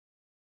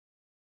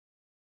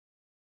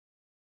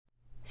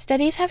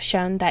Studies have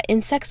shown that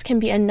insects can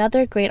be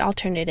another great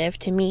alternative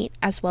to meat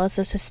as well as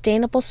a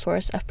sustainable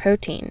source of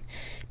protein.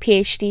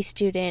 PhD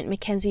student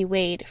Mackenzie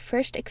Wade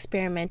first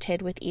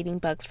experimented with eating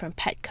bugs from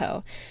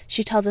Petco.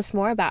 She tells us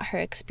more about her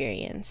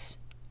experience.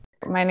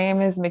 My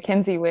name is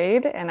Mackenzie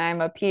Wade, and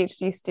I'm a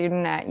PhD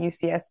student at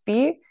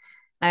UCSB.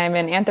 I'm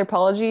in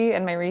anthropology,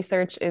 and my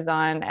research is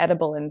on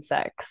edible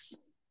insects.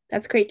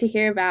 That's great to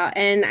hear about.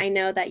 And I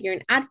know that you're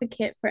an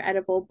advocate for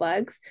edible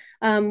bugs.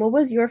 What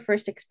was your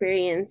first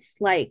experience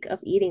like of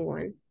eating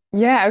one?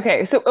 Yeah,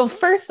 okay. So, well,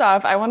 first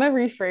off, I want to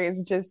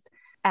rephrase just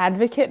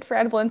advocate for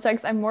edible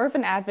insects. I'm more of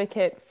an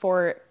advocate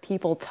for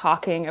people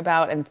talking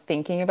about and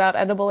thinking about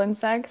edible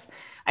insects.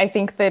 I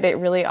think that it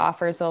really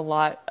offers a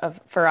lot of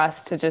for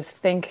us to just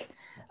think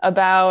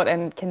about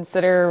and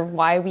consider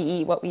why we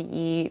eat what we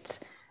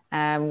eat,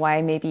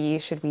 why maybe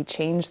should we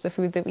change the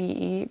food that we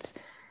eat.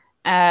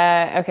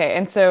 Okay,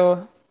 and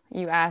so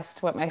you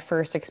asked what my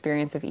first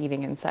experience of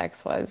eating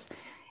insects was.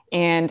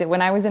 And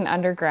when I was in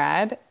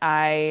undergrad,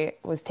 I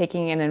was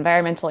taking an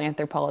environmental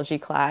anthropology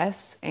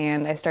class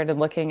and I started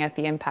looking at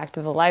the impact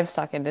of the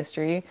livestock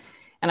industry.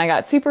 And I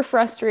got super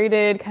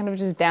frustrated, kind of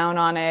just down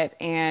on it.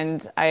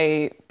 And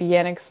I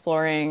began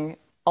exploring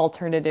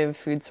alternative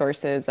food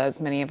sources,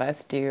 as many of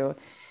us do.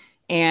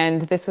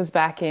 And this was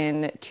back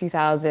in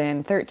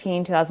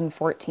 2013,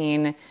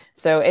 2014.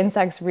 So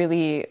insects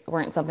really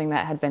weren't something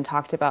that had been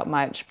talked about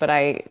much, but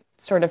I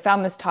sort of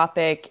found this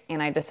topic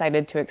and I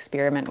decided to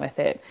experiment with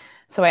it.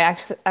 So I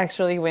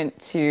actually went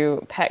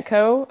to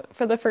Petco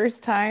for the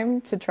first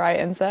time to try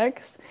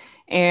insects.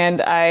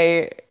 And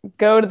I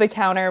go to the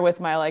counter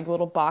with my like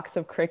little box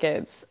of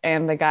crickets,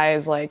 and the guy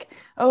is like,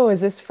 "Oh,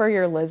 is this for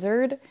your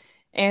lizard?"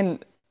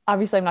 And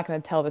obviously, I'm not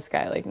going to tell this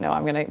guy, like, no,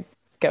 I'm going to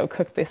go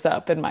cook this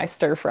up in my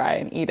stir fry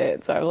and eat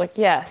it. So I was like,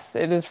 yes,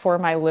 it is for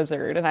my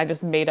lizard. And I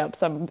just made up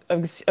some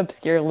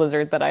obscure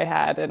lizard that I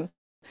had and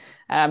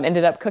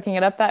ended up cooking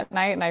it up that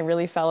night. And I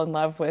really fell in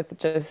love with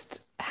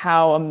just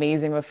how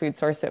amazing of a food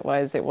source it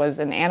was. It was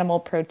an animal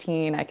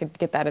protein. I could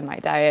get that in my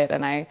diet.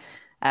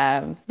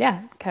 And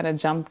yeah, kind of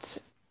jumped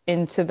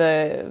into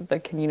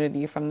the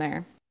community from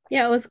there.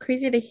 Yeah, it was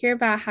crazy to hear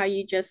about how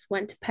you just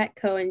went to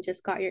Petco and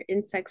just got your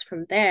insects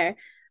from there.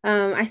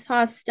 I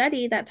saw a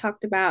study that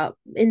talked about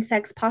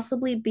insects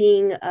possibly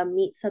being a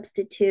meat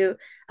substitute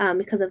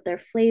because of their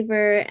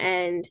flavor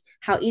and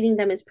how eating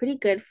them is pretty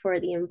good for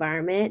the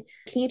environment.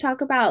 Can you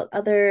talk about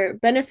other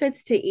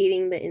benefits to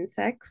eating the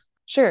insects?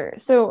 Sure.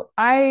 So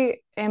I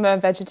am a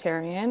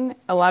vegetarian.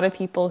 A lot of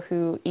people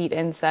who eat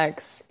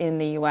insects in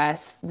the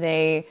US,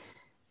 they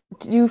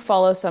do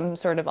follow some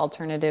sort of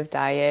alternative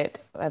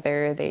diet,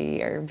 whether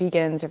they are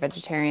vegans or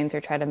vegetarians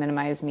or try to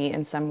minimize meat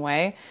in some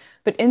way.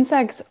 But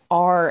insects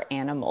are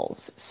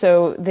animals,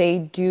 so they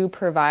do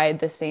provide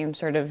the same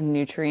sort of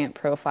nutrient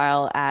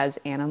profile as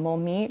animal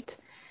meat.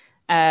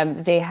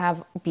 They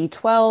have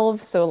B12,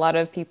 so a lot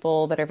of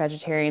people that are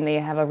vegetarian, they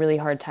have a really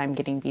hard time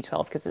getting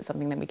B12 because it's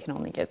something that we can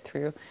only get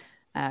through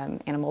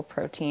animal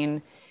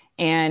protein.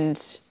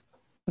 And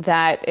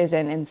that is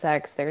in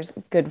insects. There's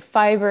good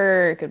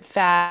fiber, good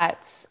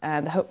fats.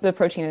 The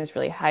protein is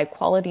really high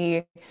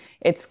quality.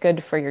 It's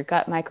good for your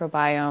gut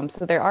microbiome.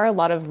 So there are a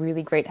lot of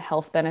really great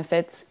health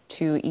benefits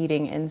to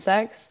eating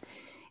insects.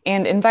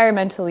 And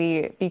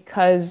environmentally,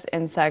 because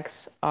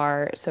insects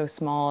are so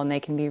small and they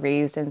can be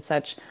raised in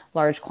such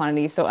large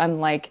quantities, so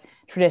unlike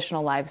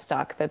traditional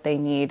livestock that they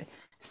need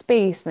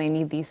space and they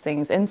need these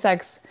things,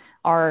 insects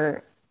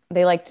are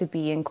they like to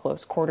be in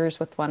close quarters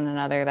with one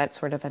another. That's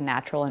sort of a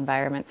natural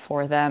environment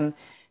for them.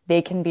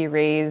 They can be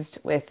raised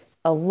with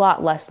a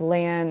lot less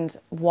land,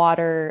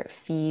 water,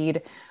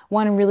 feed.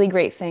 One really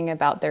great thing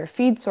about their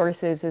feed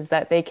sources is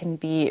that they can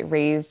be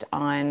raised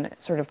on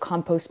sort of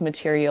compost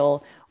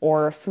material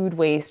or food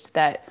waste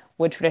that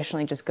would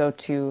traditionally just go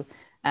to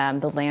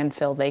the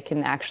landfill. They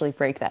can actually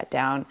break that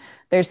down.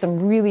 There's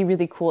some really,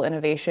 really cool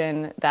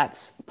innovation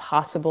that's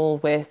possible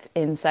with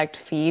insect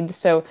feed.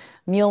 So,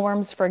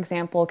 mealworms, for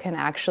example, can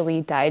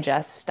actually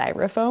digest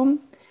styrofoam,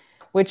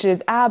 which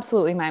is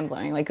absolutely mind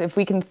blowing. Like, if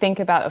we can think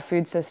about a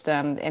food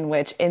system in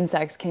which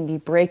insects can be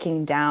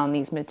breaking down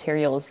these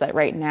materials that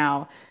right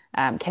now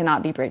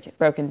cannot be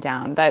broken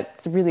down,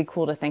 that's really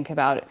cool to think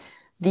about.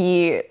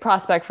 The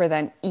prospect for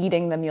then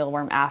eating the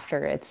mealworm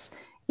after it's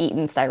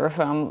eaten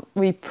styrofoam,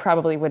 we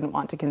probably wouldn't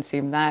want to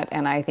consume that.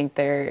 And I think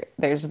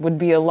there's would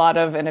be a lot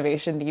of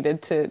innovation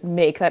needed to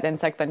make that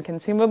insect then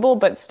consumable,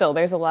 but still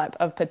there's a lot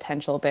of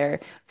potential there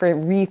for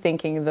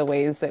rethinking the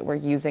ways that we're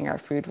using our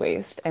food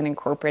waste and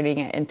incorporating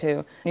it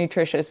into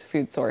nutritious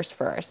food source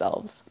for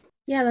ourselves.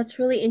 Yeah, that's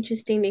really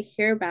interesting to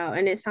hear about.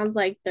 And it sounds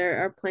like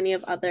there are plenty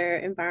of other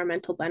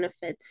environmental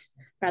benefits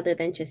rather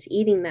than just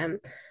eating them.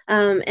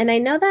 And I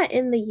know that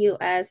in the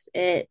US,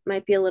 it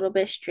might be a little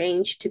bit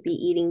strange to be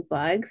eating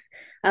bugs,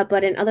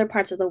 but in other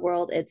parts of the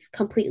world, it's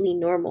completely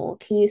normal.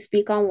 Can you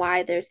speak on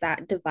why there's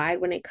that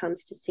divide when it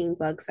comes to seeing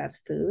bugs as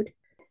food?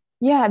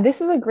 Yeah, this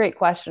is a great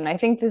question. I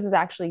think this is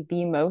actually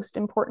the most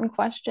important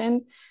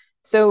question.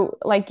 So,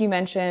 like you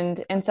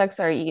mentioned, insects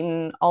are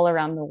eaten all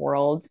around the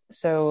world.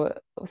 So,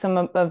 some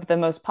of the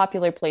most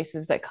popular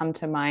places that come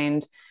to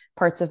mind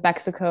Parts of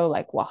Mexico,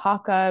 like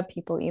Oaxaca,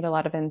 people eat a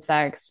lot of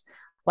insects,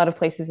 a lot of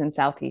places in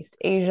Southeast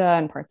Asia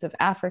and parts of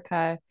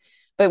Africa.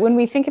 But when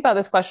we think about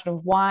this question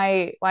of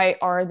why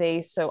are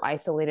they so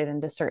isolated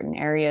into certain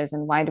areas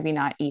and why do we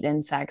not eat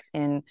insects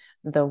in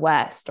the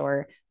West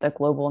or the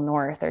global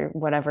North or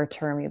whatever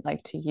term you'd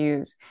like to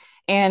use?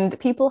 And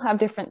people have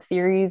different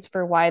theories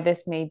for why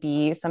this may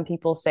be. Some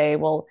people say,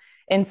 well,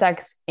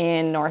 insects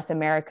in North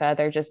America,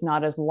 they're just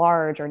not as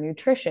large or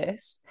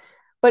nutritious.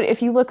 But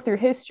if you look through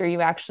history,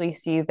 you actually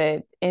see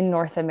that in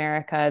North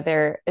America,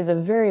 there is a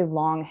very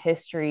long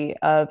history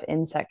of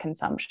insect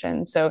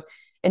consumption. So,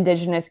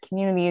 indigenous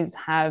communities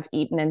have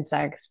eaten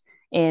insects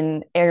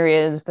in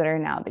areas that are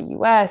now the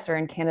US or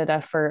in Canada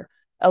for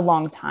a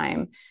long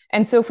time.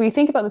 And so, if we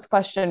think about this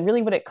question,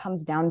 really what it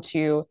comes down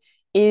to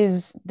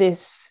is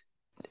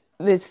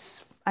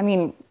I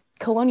mean,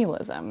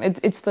 colonialism.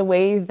 It's the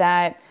way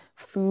that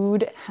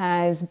food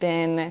has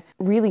been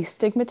really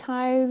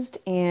stigmatized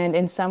and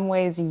in some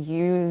ways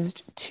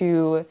used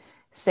to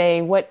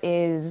say what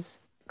is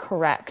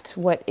correct,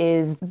 what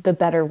is the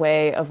better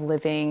way of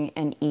living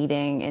and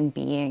eating and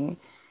being.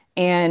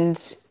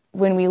 And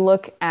when we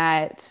look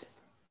at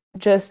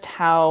just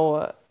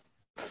how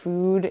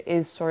food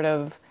is sort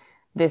of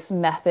this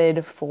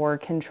method for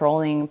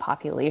controlling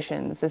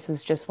populations. This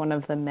is just one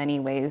of the many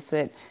ways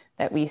that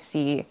we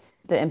see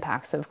the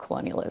impacts of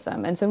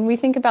colonialism. And so when we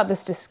think about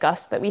this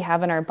disgust that we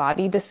have in our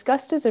body,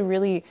 disgust is a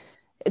really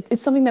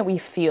it's something that we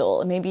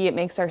feel. Maybe it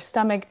makes our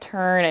stomach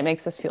turn, it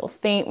makes us feel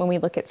faint when we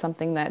look at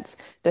something that's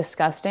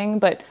disgusting.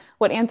 But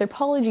what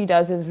anthropology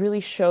does is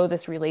really show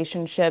this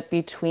relationship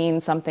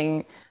between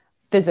something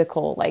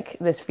physical, like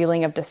this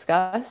feeling of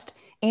disgust,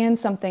 and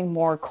something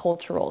more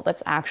cultural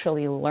that's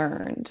actually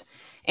learned.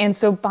 And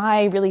so,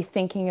 by really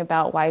thinking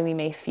about why we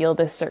may feel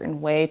this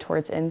certain way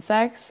towards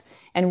insects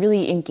and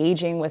really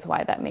engaging with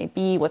why that may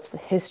be, what's the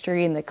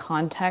history and the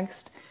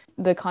context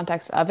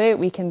of it,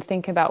 we can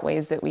think about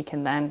ways that we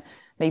can then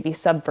maybe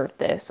subvert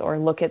this or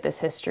look at this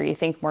history,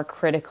 think more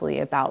critically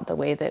about the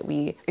way that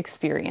we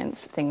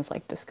experience things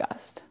like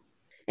disgust.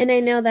 And I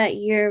know that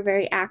you're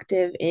very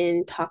active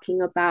in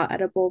talking about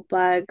edible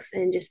bugs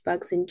and just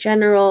bugs in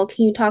general.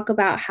 Can you talk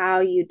about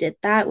how you did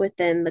that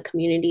within the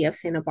community of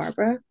Santa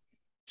Barbara?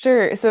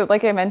 Sure. So,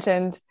 like I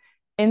mentioned,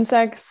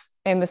 insects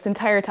and this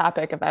entire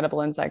topic of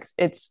edible insects,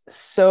 it's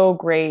so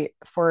great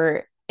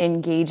for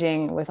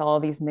engaging with all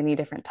of these many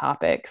different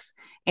topics.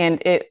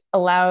 And it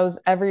allows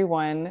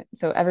everyone,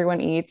 so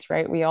everyone eats,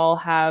 right? We all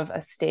have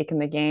a stake in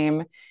the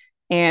game.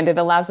 And it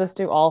allows us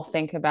to all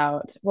think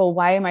about, well,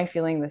 why am I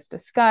feeling this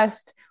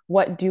disgust?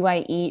 What do I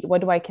eat?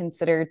 What do I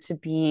consider to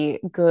be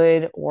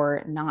good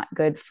or not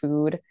good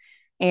food?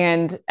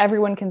 And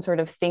everyone can sort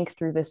of think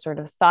through this sort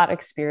of thought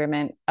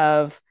experiment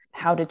of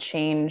how to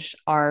change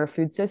our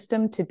food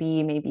system to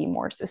be maybe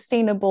more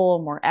sustainable,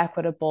 more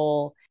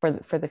equitable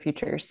for the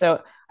future.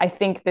 So I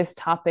think this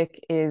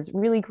topic is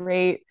really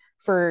great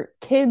for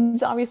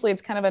kids. Obviously,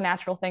 it's kind of a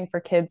natural thing for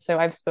kids. So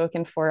I've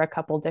spoken for a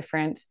couple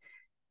different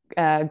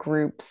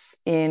groups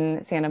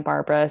in Santa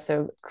Barbara,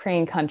 so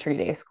Crane Country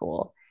Day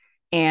School,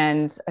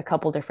 and a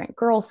couple different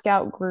Girl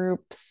Scout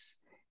groups,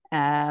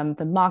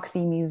 the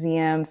Moxie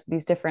Museums,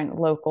 these different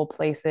local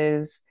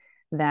places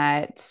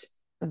that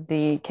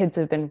the kids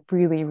have been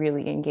really,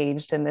 really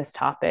engaged in this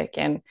topic.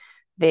 And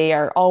they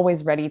are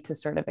always ready to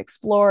sort of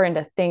explore and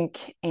to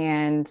think.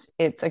 And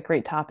it's a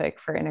great topic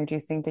for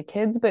introducing to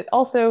kids, but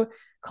also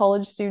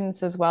college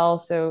students as well.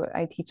 So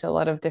I teach a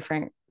lot of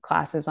different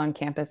classes on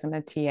campus. I'm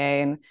a TA,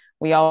 and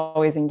we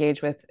always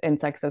engage with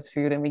insects as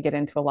food, and we get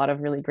into a lot of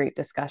really great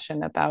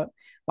discussion about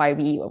why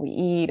we eat what we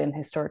eat and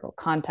historical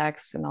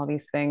contexts and all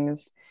these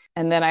things.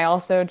 And then I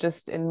also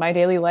just in my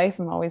daily life,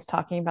 I'm always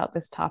talking about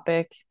this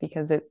topic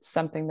because it's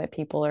something that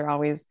people are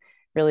always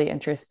really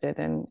interested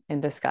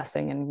in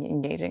discussing and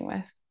engaging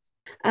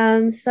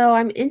with. So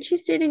I'm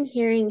interested in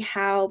hearing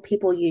how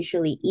people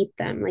usually eat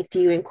them. Like, do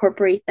you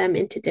incorporate them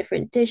into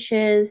different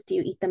dishes? Do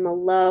you eat them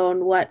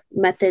alone? What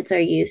methods are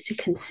used to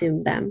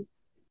consume them?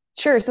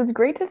 Sure. So it's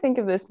great to think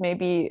of this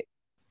maybe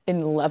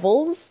in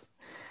levels.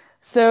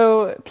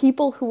 So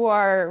people who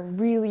are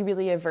really,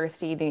 really averse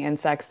to eating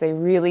insects, they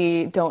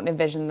really don't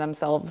envision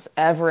themselves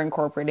ever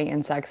incorporating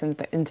insects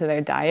into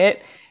their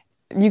diet.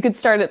 You could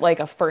start at like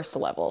a first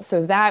level.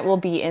 So that will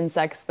be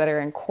insects that are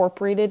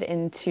incorporated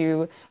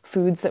into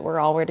foods that we're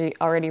already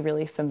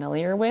really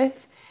familiar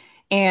with.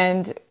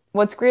 And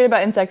what's great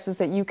about insects is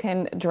that you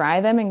can dry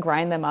them and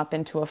grind them up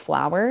into a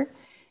flour.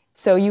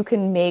 So you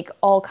can make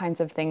all kinds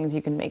of things.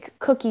 You can make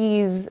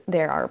cookies,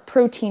 there are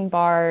protein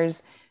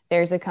bars,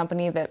 there's a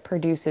company that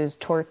produces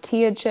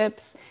tortilla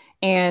chips,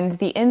 and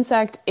the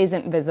insect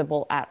isn't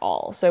visible at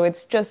all. So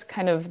it's just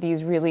kind of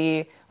these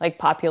really like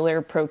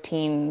popular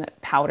protein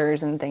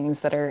powders and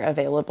things that are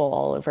available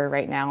all over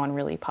right now and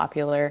really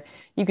popular.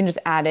 You can just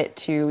add it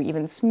to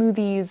even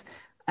smoothies,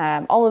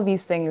 all of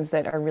these things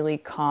that are really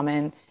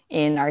common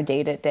in our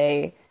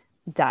day-to-day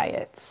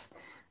diets.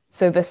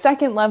 So the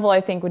second level,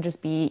 I think, would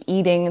just be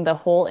eating the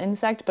whole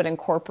insect, but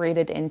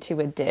incorporated into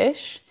a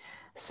dish.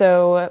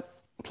 So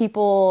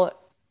people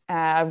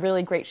a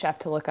really great chef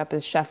to look up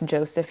is Chef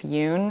Joseph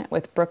Yoon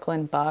with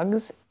Brooklyn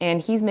Bugs.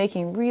 And he's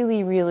making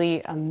really,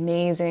 really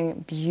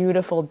amazing,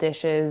 beautiful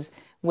dishes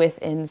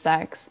with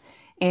insects.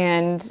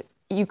 And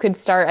you could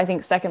start, I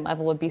think, second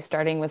level would be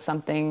starting with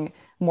something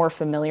more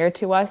familiar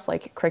to us,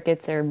 like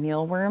crickets or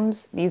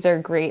mealworms. These are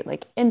great,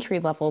 like entry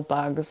level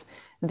bugs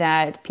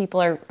that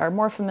people are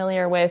more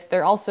familiar with.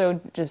 They're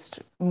also just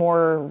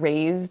more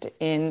raised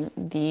in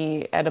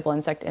the edible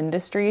insect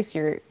industry, so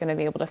you're going to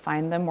be able to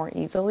find them more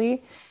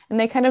easily. And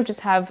they kind of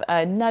just have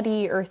a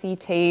nutty, earthy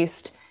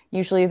taste.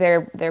 Usually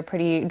they're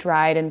pretty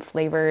dried and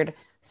flavored,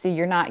 so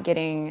you're not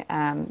getting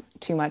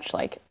too much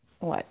like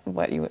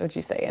would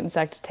you say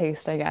insect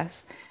taste, I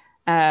guess.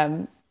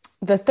 Um,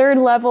 the third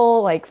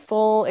level, like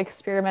full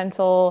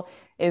experimental,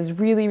 is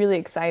really, really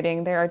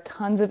exciting. There are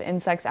tons of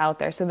insects out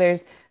there. So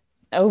there's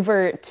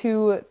over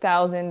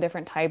 2,000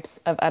 different types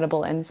of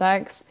edible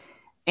insects,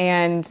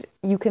 and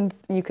you can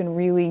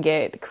really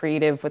get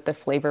creative with the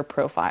flavor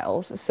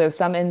profiles. So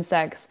some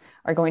insects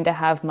are going to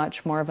have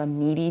much more of a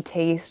meaty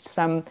taste.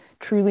 Some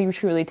truly,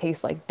 truly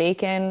taste like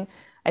bacon.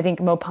 I think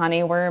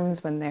Mopane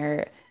worms, when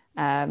they're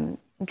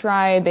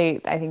dry,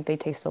 they I think they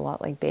taste a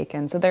lot like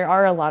bacon. So there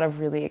are a lot of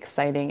really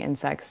exciting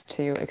insects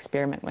to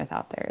experiment with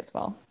out there as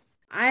well.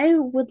 I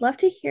would love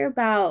to hear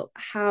about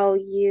how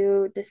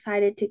you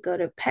decided to go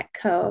to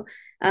Petco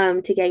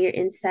to get your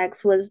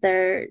insects. Was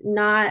there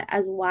not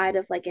as wide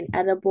of like an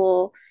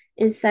edible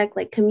insect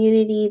like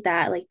community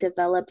that like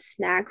developed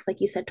snacks?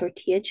 Like you said,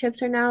 tortilla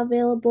chips are now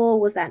available.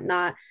 Was that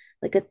not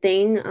like a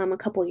thing a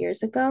couple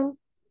years ago?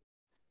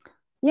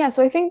 Yeah,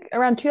 so I think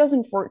around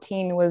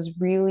 2014 was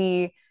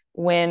really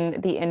when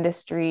the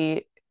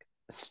industry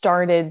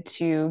started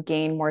to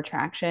gain more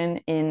traction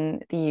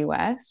in the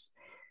US.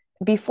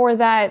 Before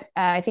that,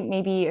 I think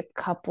maybe a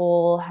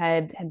couple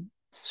had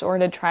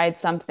sort of tried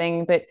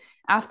something, but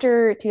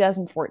after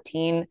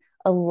 2014,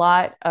 a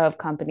lot of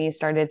companies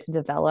started to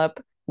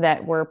develop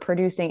that were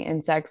producing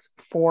insects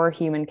for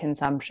human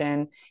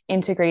consumption,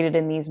 integrated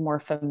in these more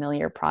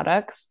familiar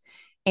products.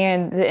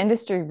 And the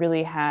industry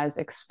really has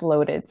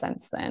exploded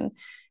since then.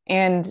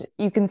 And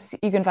you can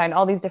find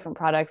all these different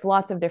products,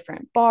 lots of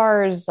different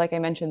bars, like I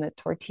mentioned, the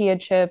tortilla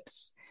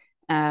chips.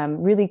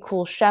 Really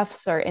cool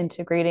chefs are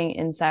integrating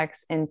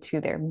insects into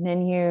their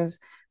menus.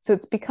 So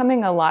it's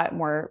becoming a lot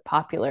more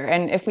popular.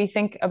 And if we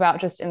think about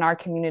just in our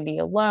community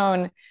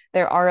alone,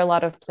 there are a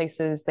lot of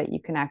places that you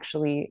can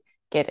actually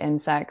get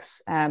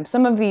insects.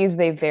 Some of these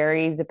they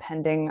vary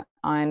depending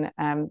on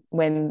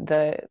when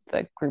the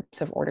groups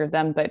have ordered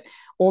them. But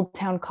Old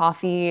Town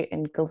Coffee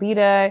in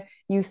Goleta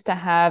used to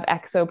have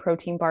exo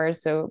protein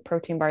bars, so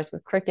protein bars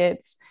with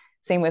crickets.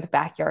 Same with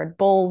Backyard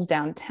Bowls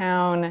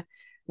downtown.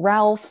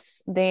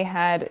 Ralph's, they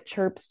had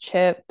Chirps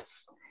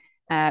chips.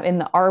 In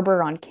the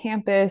arbor on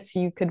campus,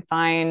 you could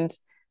find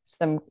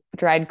some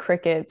dried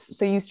crickets.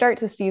 So you start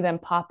to see them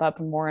pop up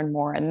more and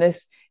more. And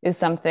this is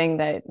something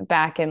that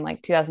back in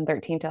like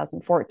 2013,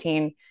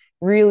 2014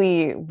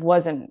 really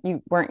wasn't,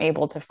 you weren't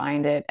able to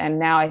find it. And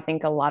now I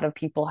think a lot of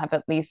people have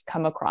at least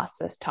come across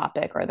this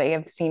topic or they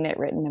have seen it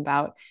written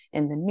about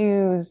in the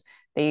news.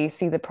 They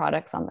see the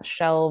products on the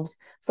shelves.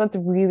 So that's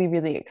really,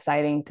 really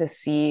exciting to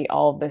see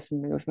all of this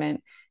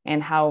movement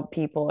and how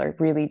people are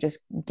really just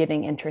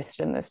getting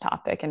interested in this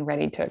topic and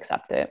ready to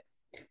accept it.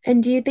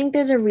 And do you think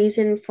there's a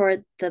reason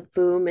for the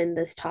boom in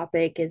this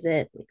topic? Is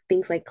it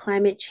things like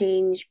climate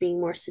change,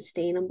 being more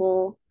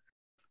sustainable?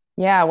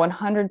 Yeah,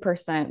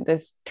 100%.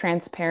 This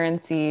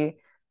transparency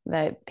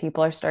that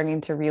people are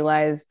starting to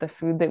realize the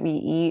food that we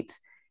eat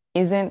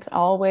isn't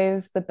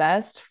always the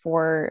best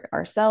for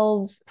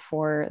ourselves,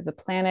 for the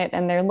planet,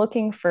 and they're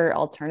looking for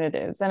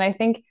alternatives. And I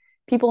think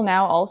people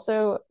now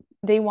also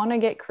they want to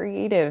get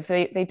creative.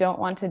 They don't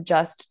want to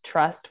just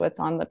trust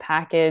what's on the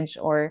package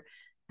or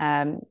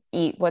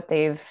eat what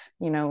they've,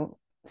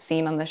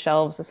 seen on the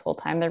shelves this whole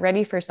time. They're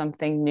ready for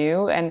something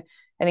new. And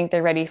I think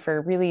they're ready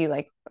for really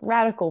like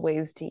radical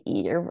ways to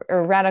eat or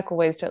radical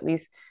ways to at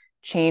least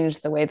change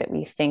the way that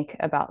we think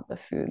about the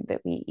food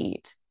that we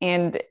eat.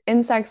 And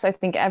insects, I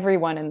think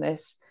everyone in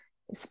this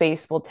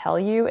space will tell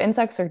you,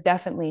 insects are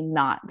definitely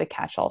not the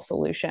catch-all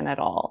solution at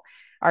all.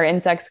 Are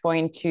insects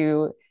going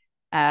to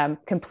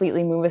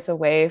completely move us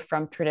away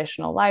from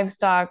traditional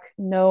livestock?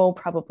 No,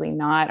 probably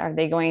not. Are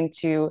they going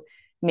to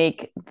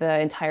make the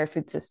entire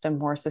food system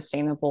more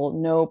sustainable?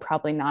 No,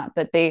 probably not.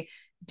 But they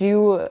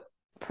do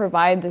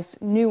provide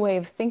this new way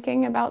of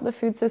thinking about the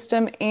food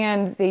system,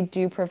 and they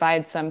do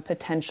provide some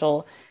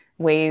potential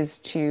ways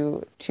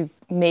to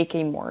make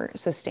a more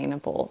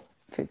sustainable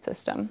food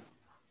system.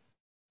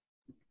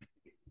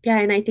 Yeah,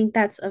 and I think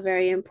that's a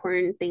very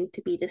important thing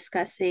to be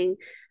discussing,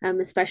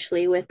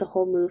 especially with the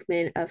whole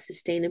movement of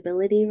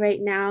sustainability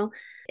right now.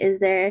 Is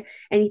there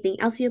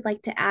anything else you'd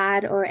like to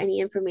add or any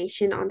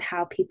information on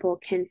how people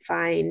can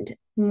find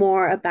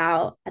more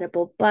about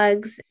edible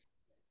bugs?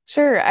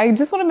 Sure. I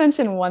just want to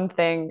mention one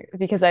thing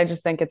because I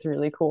just think it's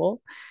really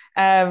cool.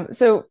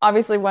 So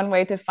obviously one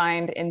way to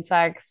find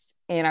insects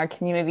in our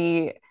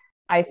community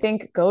I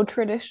think go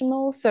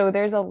traditional. So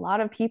there's a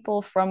lot of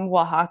people from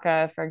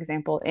Oaxaca, for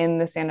example, in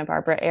the Santa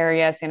Barbara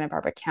area, Santa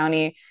Barbara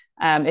County.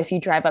 If you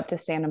drive up to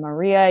Santa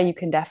Maria, you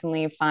can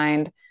definitely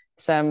find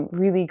some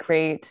really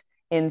great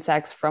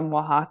insects from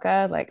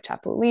Oaxaca, like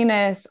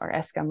chapulines or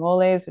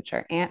escamoles, which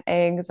are ant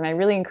eggs. And I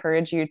really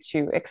encourage you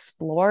to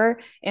explore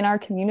in our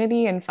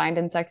community and find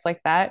insects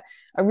like that.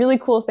 A really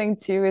cool thing,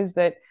 too, is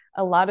that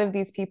a lot of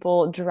these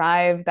people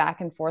drive back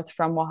and forth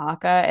from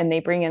Oaxaca and they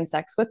bring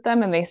insects with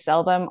them and they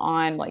sell them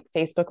on like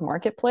Facebook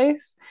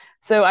Marketplace.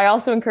 So I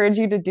also encourage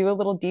you to do a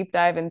little deep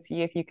dive and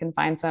see if you can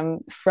find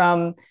some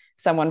from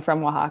someone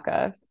from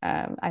Oaxaca.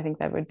 I think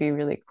that would be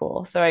really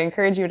cool. So I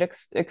encourage you to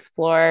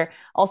explore.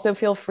 Also,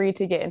 feel free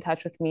to get in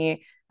touch with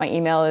me. My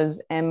email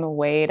is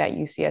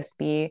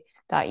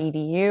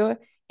mwade@ucsb.edu.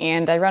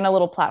 And I run a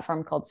little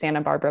platform called Santa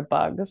Barbara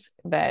Bugs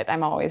that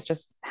I'm always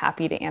just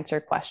happy to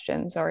answer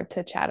questions or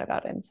to chat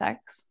about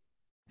insects.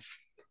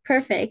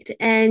 Perfect.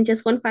 And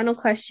just one final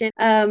question.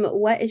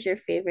 What is your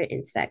favorite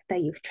insect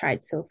that you've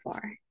tried so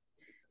far?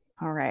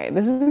 All right,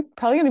 this is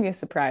probably going to be a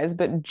surprise,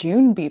 but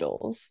June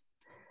beetles,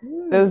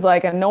 Mm. those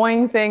like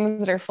annoying things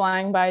that are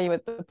flying by you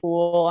at the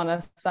pool on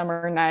a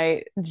summer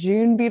night.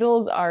 June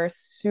beetles are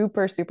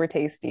super, super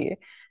tasty.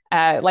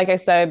 Like I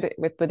said,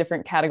 with the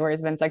different categories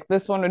of insects,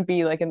 this one would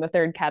be like in the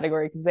third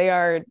category because they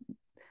are,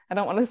 I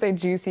don't want to say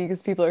juicy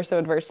because people are so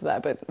adverse to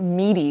that, but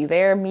meaty.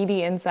 They're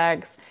meaty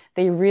insects.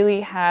 They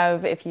really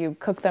have, if you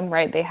cook them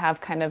right, they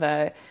have kind of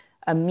a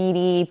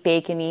meaty,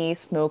 bacony,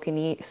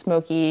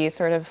 smoky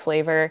sort of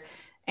flavor.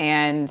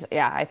 And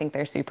yeah, I think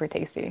they're super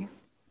tasty.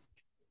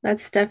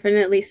 That's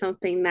definitely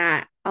something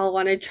that I'll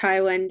want to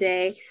try one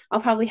day. I'll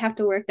probably have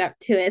to work up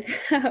to it.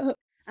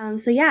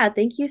 So yeah,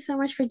 thank you so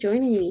much for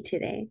joining me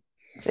today.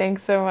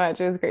 Thanks so much.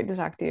 It was great to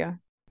talk to you.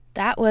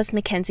 That was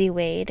Mackenzie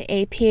Wade,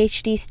 a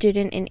PhD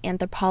student in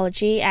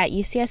anthropology at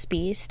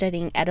UCSB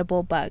studying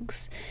edible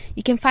bugs.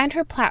 You can find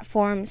her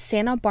platform,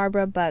 Santa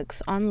Barbara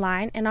Bugs,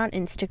 online and on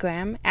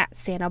Instagram at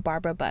Santa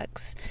Barbara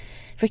Bugs.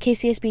 For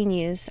KCSB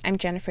News, I'm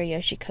Jennifer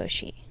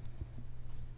Yoshikoshi.